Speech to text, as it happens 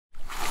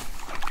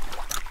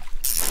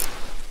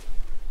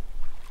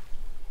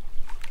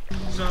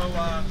So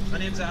my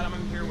name's Adam.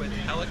 I'm here with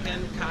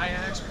Pelican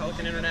Kayaks,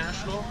 Pelican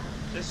International.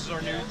 This is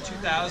our new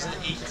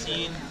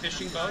 2018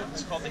 fishing boat.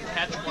 It's called the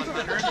Catch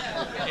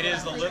 100. It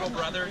is the little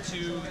brother to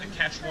the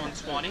Catch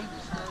 120.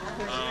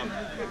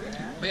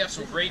 We have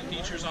some great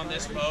features on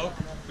this boat.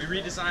 We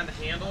redesigned the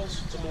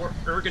handles. It's a more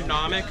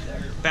ergonomic,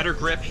 better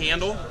grip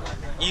handle,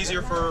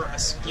 easier for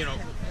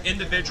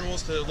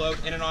individuals to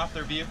load in and off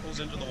their vehicles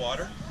into the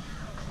water.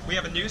 We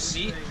have a new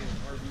seat,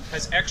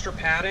 has extra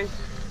padding,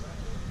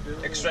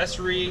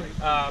 accessory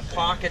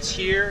pockets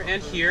here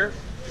and here,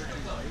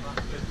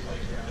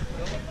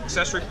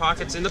 accessory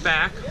pockets in the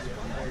back.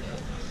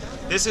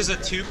 This is a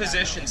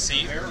two-position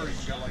seat.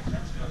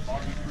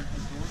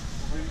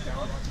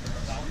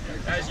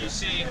 As you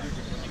see,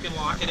 you can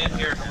lock it in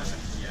here.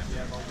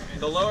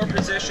 The lower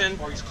position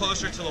is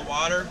closer to the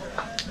water,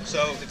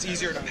 so it's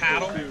easier to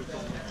paddle.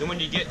 Then when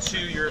you get to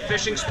your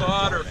fishing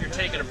spot, or if you're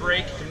taking a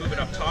break, you can move it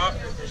up top.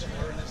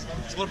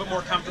 It's a little bit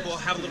more comfortable,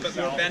 have a little bit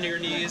more bend in your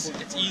knees.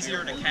 It's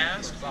easier to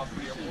cast. It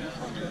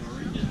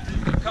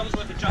comes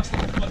with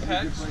adjustable foot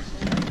pegs.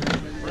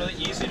 Really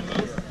easy to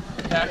move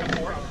back and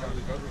forth.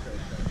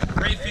 A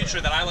great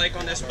feature that I like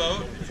on this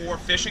boat for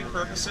fishing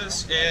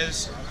purposes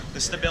is the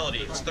stability.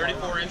 It's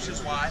 34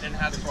 inches wide and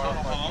has a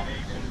tunnel hull.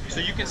 So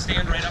you can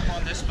stand right up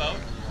on this boat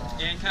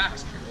and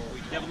cast.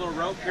 You have a little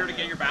rope here to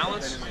get your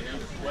balance.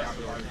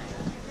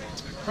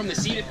 From the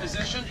seated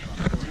position,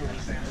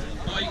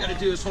 all you got to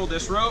do is hold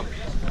this rope,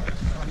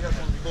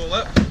 pull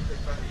it,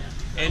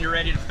 and you're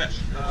ready to fish.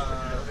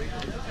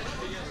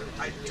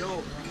 I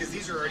don't, because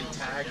these are already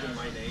tagged in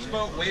my name. This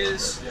boat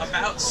weighs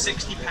about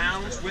 60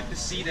 pounds with the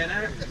seat in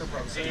it,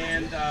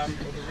 and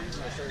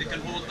it can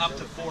hold up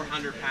to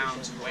 400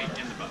 pounds of weight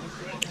in the boat.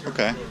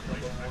 Okay.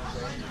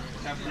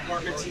 You have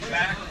compartments in the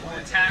back for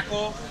the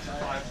tackle.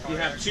 You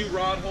have two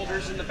rod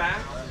holders in the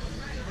back,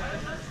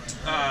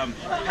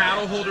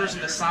 paddle holders in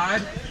the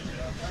side,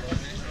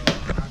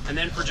 and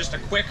then for just a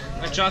quick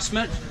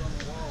adjustment,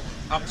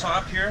 up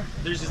top here,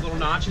 there's these little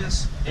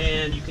notches,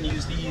 and you can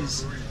use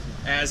these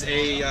as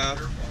a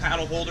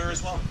paddle holder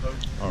as well.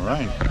 All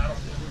right.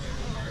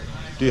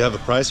 Do you have a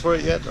price for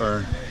it yet,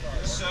 or?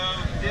 So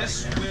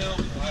this will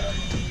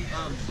be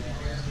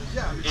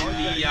in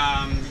the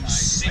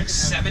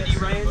 $670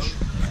 range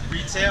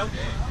retail.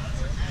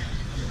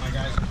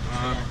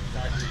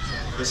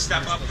 The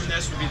step up from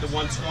this would be the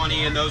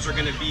 120, and those are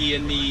going to be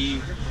in the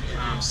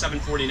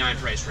 $749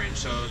 price range.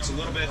 So it's a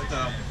little bit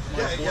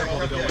more affordable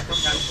to go with the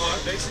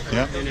 10-foot,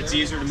 Yeah. and it's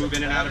easier to move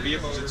in and out of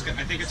vehicles.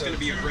 I think it's going to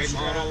be a great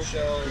model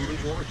moving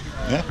forward.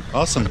 Yeah,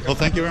 awesome. Well,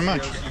 thank you very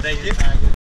much. Thank you.